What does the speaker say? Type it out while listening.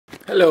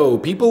Hello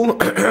people,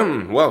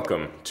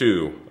 welcome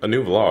to a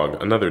new vlog,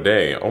 another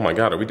day. Oh my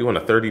god, are we doing a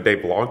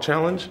 30-day vlog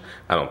challenge?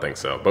 I don't think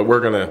so, but we're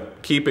gonna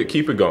keep it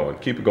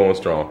going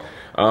strong.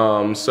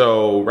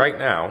 So right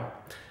now,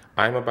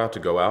 I'm about to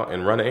go out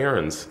and run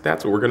errands.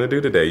 That's what we're gonna do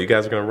today. You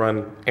guys are gonna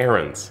run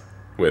errands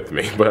with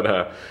me,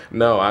 but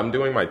no, I'm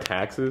doing my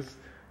taxes.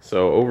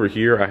 So over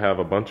here, I have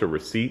a bunch of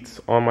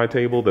receipts on my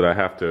table that I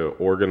have to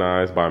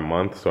organize by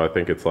month. So I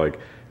think it's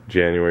like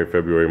January,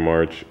 February,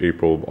 March,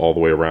 April, all the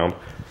way around.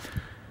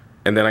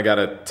 And then I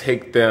gotta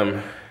take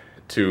them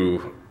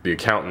to the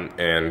accountant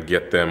and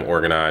get them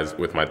organized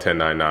with my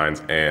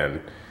 1099s and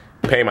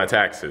pay my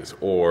taxes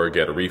or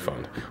get a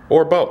refund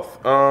or both.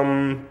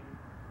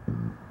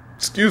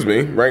 Excuse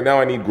me, right now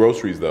I need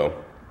groceries though.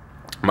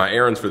 My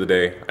errands for the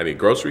day, I need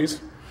groceries.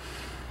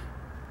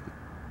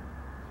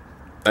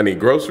 I need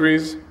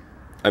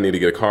to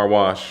get a car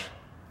wash,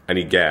 I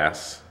need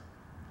gas.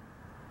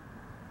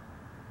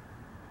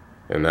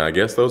 And I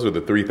guess those are the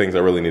three things I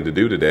really need to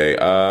do today.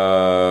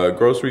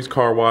 Groceries,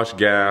 car wash,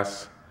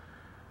 gas.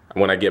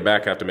 When I get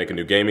back, I have to make a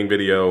new gaming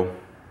video.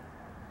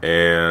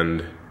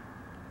 And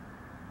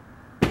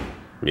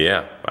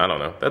yeah, I don't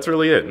know. That's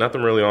really it.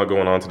 Nothing really all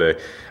going on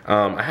today.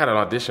 I had an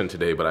audition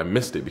today, but I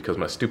missed it because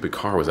my stupid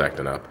car was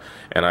acting up.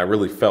 And I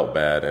really felt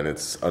bad, and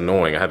it's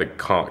annoying. I had to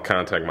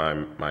contact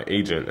my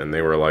agent, and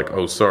they were like,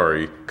 oh,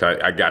 sorry.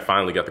 I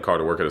finally got the car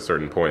to work at a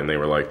certain point, and they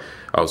were like,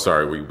 oh,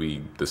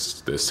 sorry,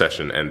 this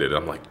session ended.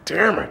 I'm like,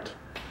 damn it.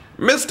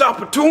 Missed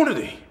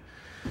opportunity.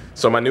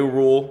 So my new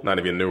rule, not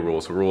even a new rule,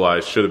 it's a rule I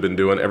should have been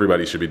doing,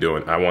 everybody should be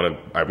doing. I'm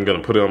gonna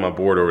put it on my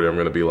board over there. I'm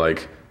gonna be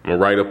like, I'm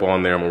gonna write up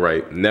on there, I'm gonna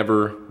write,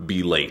 never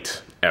be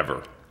late,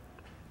 ever.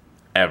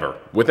 Ever.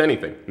 With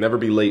anything. Never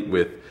be late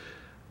with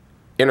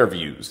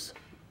interviews,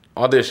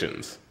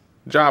 auditions,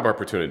 job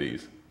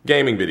opportunities,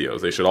 gaming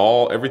videos.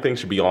 Everything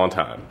should be on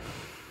time.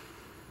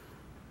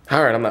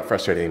 All right, I'm not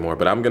frustrated anymore,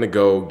 but I'm gonna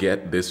go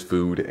get this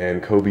food,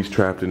 and Kobe's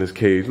trapped in his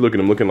cage. Look at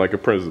him looking like a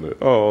prisoner.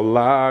 Oh,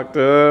 locked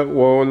up,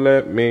 won't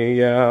let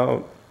me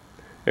out.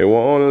 It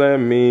won't let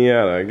me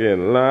out. I get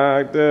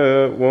locked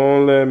up,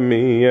 won't let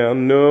me out,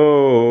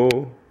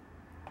 no.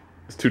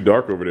 It's too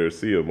dark over there to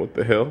see him, what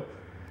the hell?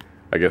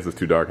 I guess it's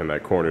too dark in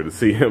that corner to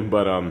see him,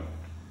 but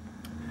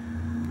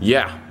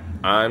yeah,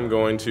 I'm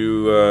going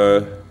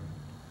to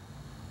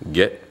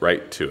get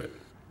right to it.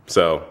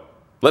 So,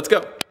 let's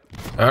go.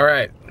 All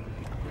right.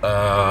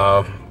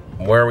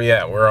 Where are we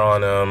at? We're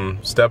on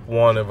step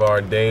one of our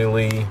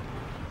daily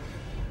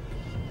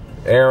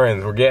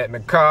errands. We're getting a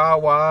car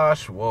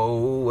wash. Whoa,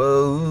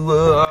 whoa,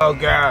 whoa, oh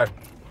god.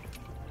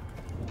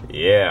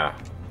 Yeah.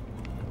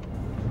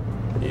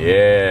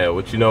 Yeah,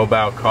 what you know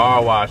about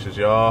car washes,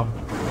 y'all?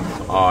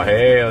 Oh,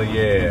 hell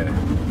yeah.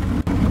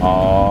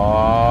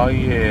 Oh,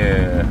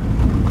 yeah.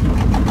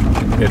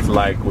 It's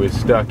like we're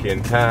stuck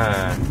in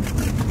time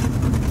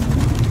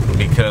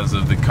because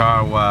of the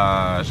car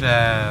wash.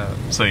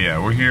 So yeah,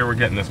 we're here, we're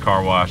getting this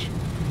car wash.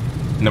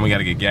 And then we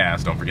gotta get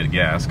gas. Don't forget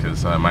gas,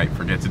 because I might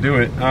forget to do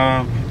it.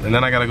 And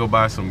then I gotta go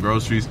buy some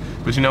groceries.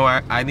 But you know,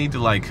 I need to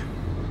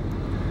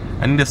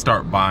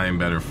start buying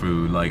better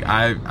food. Like,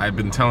 I've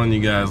been telling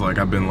you guys, like,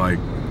 I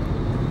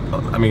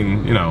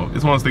mean, you know,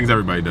 it's one of those things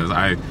everybody does.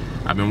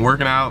 I've been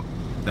working out,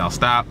 then I'll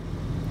stop,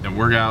 then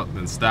work out,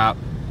 then stop.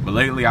 But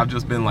lately I've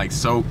just been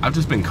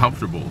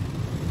comfortable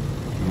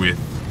with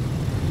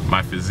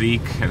my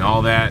physique and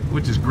all that,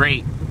 which is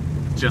great.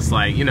 Just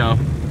like, you know,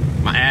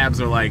 my abs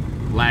are like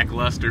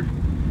lackluster.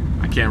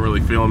 I can't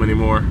really feel them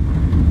anymore.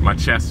 My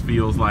chest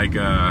feels like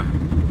a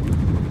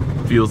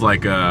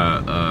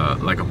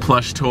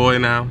plush toy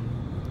now.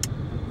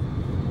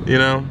 You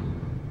know,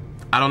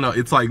 I don't know.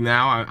 It's like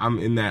now I'm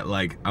in that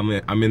like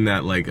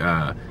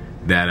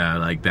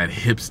that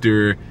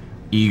hipster,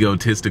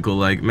 egotistical,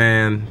 like,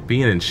 man,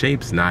 being in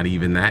shape's not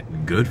even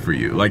that good for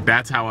you. Like,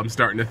 that's how I'm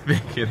starting to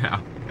think it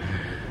out.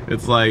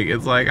 It's like,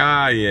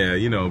 ah, yeah,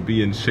 you know,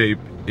 be in shape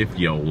if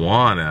you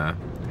wanna,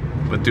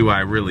 but do I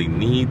really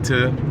need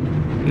to?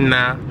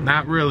 Nah,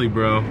 not really,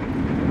 bro.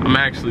 I'm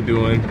actually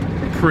doing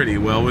pretty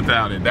well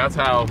without it. That's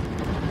how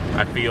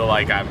I feel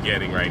like I'm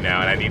getting right now,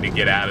 and I need to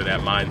get out of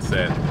that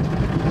mindset.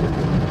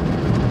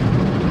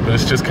 But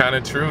it's just kind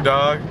of true,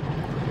 dog.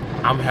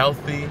 I'm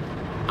healthy,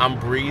 I'm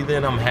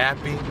breathing, I'm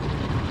happy.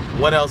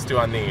 What else do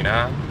I need,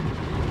 huh?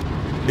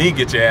 You need to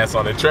get your ass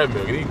on the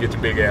treadmill. You need to get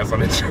your big ass on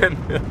the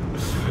treadmill.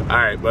 All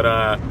right, but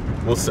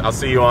I'll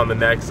see you on the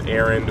next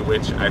errand,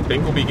 which I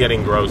think will be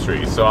getting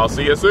groceries. So I'll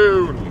see you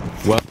soon.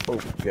 Well, oh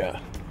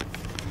god.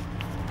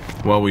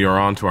 Well, we are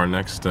on to our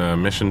next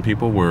mission,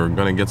 people. We're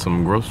gonna get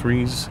some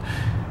groceries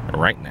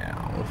right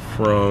now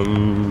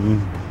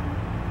from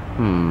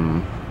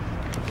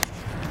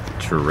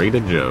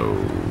Trader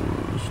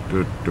Joe's.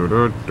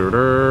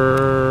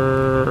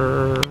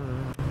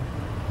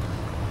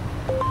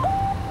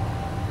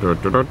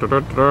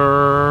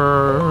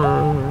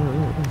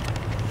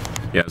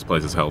 Yeah, this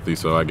place is healthy,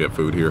 so I get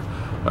food here.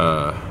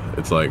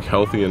 It's like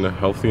healthy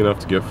enough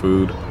to get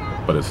food,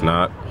 but it's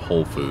not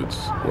Whole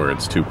Foods where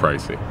it's too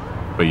pricey.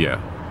 But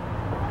yeah,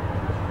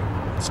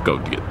 Let's go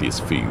get this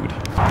food.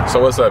 So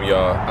what's up,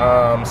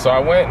 y'all? So I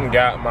went and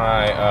got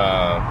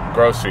my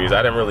groceries.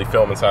 I didn't really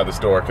film inside the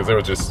store because it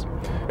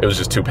was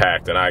just too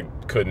packed, and I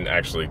couldn't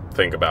actually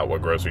think about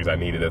what groceries I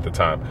needed at the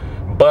time.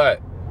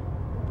 But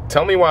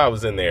tell me why I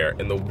was in there,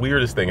 and the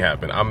weirdest thing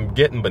happened. I'm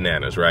getting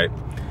bananas, right?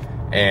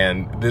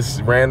 And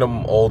this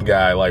random old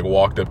guy like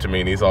walked up to me,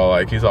 and he's all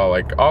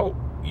like, oh,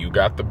 you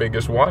got the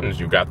biggest ones,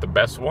 you got the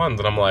best ones.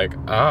 And I'm like,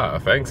 ah,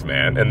 thanks,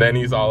 man. And then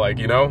he's all like,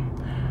 you know,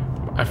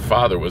 my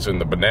father was in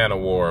the banana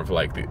war of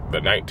like the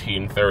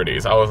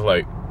 1930s. I was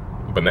like,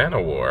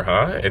 banana war,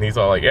 huh? And he's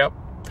all like, yep,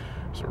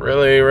 it's a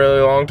really,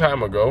 really long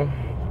time ago.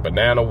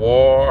 Banana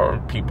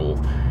war, people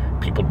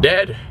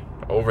dead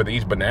over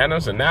these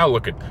bananas. And now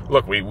look,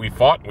 we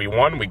fought, we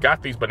won, we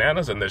got these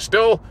bananas, and they're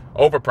still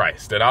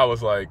overpriced. And I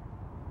was like,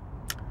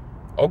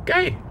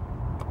 okay,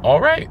 all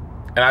right.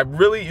 And I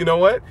really, you know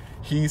what?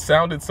 He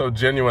sounded so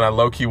genuine, I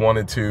low-key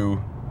wanted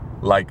to,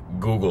 like,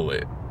 Google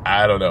it.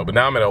 I don't know. But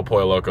now I'm at El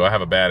Pollo Loco. I have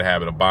a bad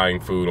habit of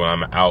buying food when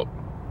I'm out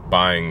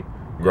buying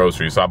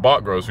groceries. So I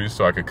bought groceries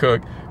so I could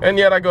cook. And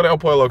yet I go to El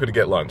Pollo Loco to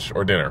get lunch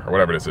or dinner or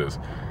whatever this is.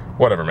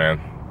 Whatever,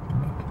 man.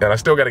 And I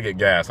still got to get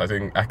gas. I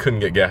think I couldn't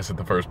get gas at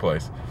the first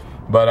place.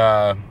 But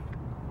I'll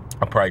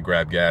probably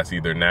grab gas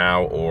either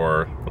now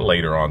or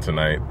later on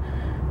tonight.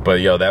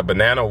 But, yo, that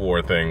banana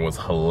war thing was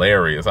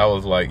hilarious. I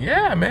was like,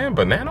 yeah, man,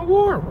 banana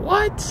war?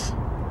 What?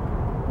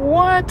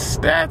 What?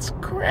 That's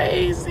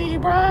crazy,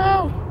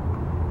 bro.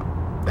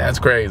 That's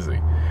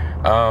crazy.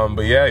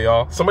 But yeah,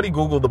 y'all, somebody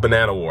Google the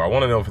banana war. I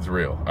want to know if it's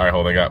real. All right,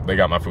 hold on, they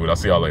got my food. I'll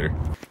see y'all later.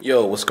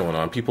 Yo, what's going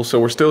on, people? So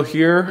we're still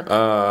here.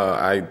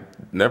 I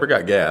never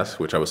got gas,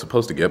 which I was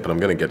supposed to get, but I'm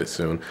gonna get it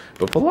soon.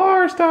 But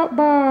Pilar stopped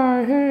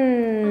by.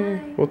 Hey,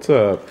 hi. What's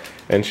up?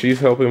 And she's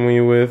helping me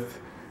with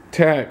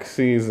tax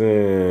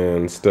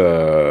season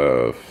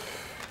stuff.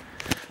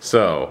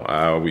 So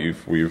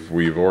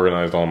we've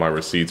organized all my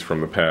receipts from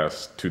the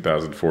past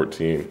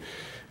 2014,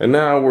 and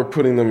now we're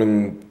putting them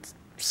in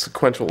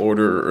sequential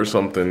order or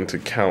something to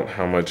count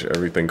how much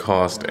everything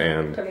cost,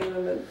 and putting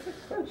them in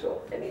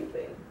sequential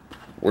anything.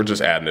 We're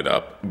just adding it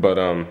up. But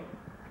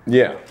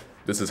yeah,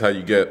 this is how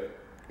you get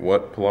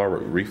what, Pilar?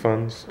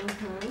 Refunds?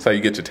 That's how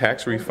you get your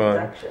tax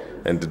refund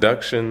and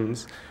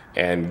deductions.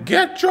 And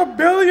get your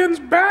billions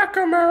back,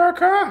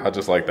 America. I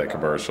just like that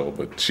commercial,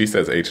 but she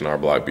says H&R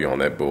Block be on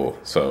that bull.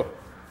 So,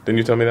 didn't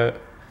you tell me that?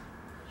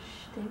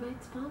 Shh, they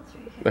might sponsor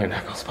you. They're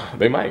not gonna sponsor.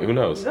 They might. Who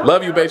knows?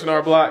 Love you,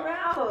 H&R Block.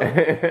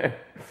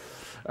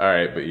 All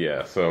right, but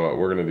yeah. So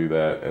we're gonna do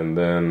that, and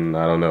then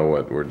I don't know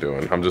what we're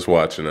doing. I'm just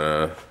watching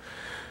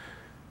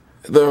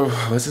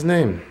what's his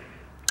name?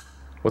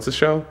 What's the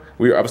show?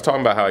 I was talking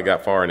about how I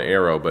got far in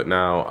Arrow, but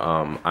now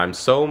I'm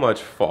so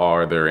much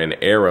farther in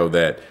Arrow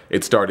that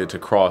it started to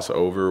cross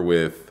over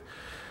with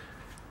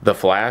The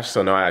Flash.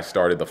 So now I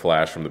started The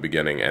Flash from the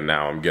beginning, and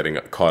now I'm getting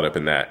caught up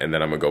in that, and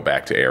then I'm gonna go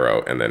back to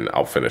Arrow, and then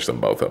I'll finish them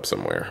both up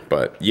somewhere.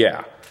 But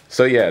yeah,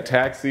 so yeah,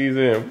 tax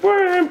season.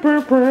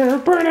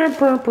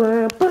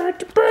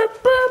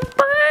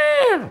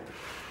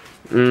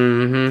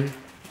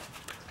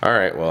 All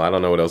right, well, I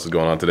don't know what else is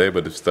going on today,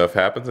 but if stuff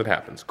happens, it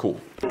happens.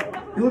 Cool.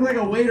 You look like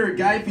a waiter at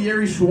Guy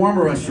Fieri's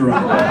shawarma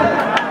restaurant.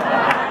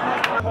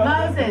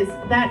 Moses,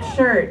 that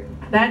shirt,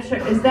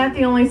 is that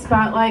the only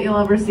spotlight you'll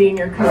ever see in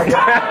your career?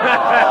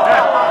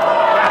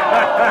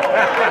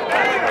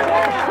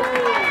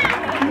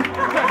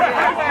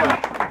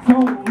 So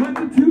let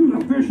the two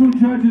official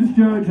judges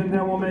judge, and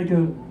then we'll make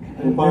a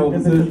final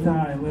decision.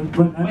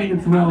 But I think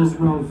it's Rose.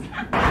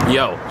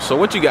 Yo, so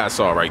what you guys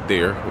saw right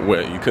there,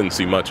 what you couldn't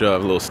see much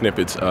of, little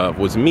snippets of,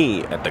 was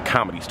me at the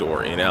Comedy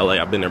Store in LA.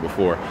 I've been there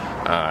before.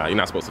 You're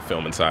not supposed to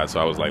film inside, so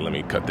I was like, let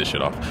me cut this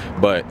shit off.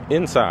 But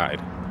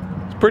inside,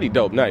 it's a pretty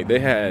dope night. They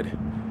had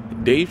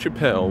Dave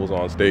Chappelle was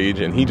on stage,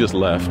 and he just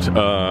left.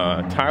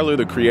 Tyler,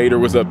 the Creator,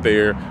 was up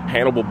there.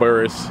 Hannibal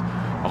Buress,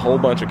 a whole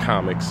bunch of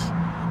comics.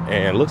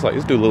 And looks like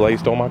this dude looked like he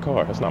stole my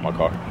car. That's not my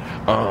car.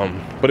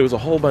 But it was a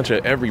whole bunch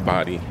of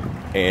everybody,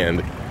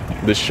 and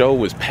the show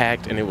was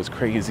packed, and it was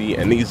crazy.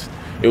 And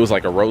it was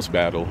like a roast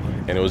battle,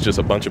 and it was just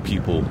a bunch of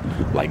people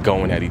like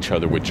going at each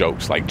other with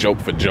jokes, like joke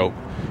for joke,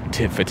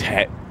 tit for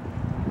tat,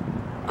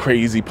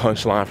 crazy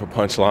punchline for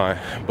punchline.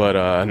 But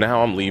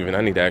now I'm leaving.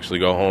 I need to actually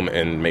go home,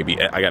 and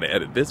maybe I gotta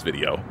edit this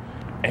video,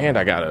 and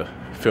I gotta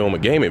film a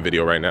gaming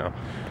video right now.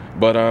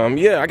 But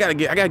yeah, I gotta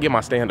get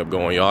my stand-up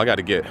going, y'all. I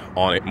gotta get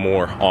on it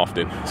more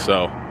often.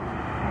 So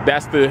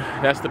that's the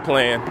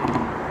plan.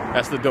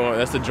 That's the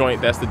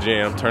joint, that's the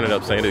jam. Turn it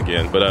up, saying it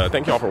again. But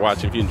thank y'all for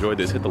watching. If you enjoyed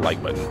this, hit the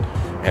like button,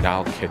 and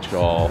I'll catch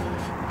y'all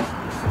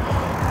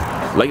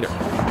later.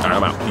 All right,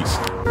 I'm out. Peace.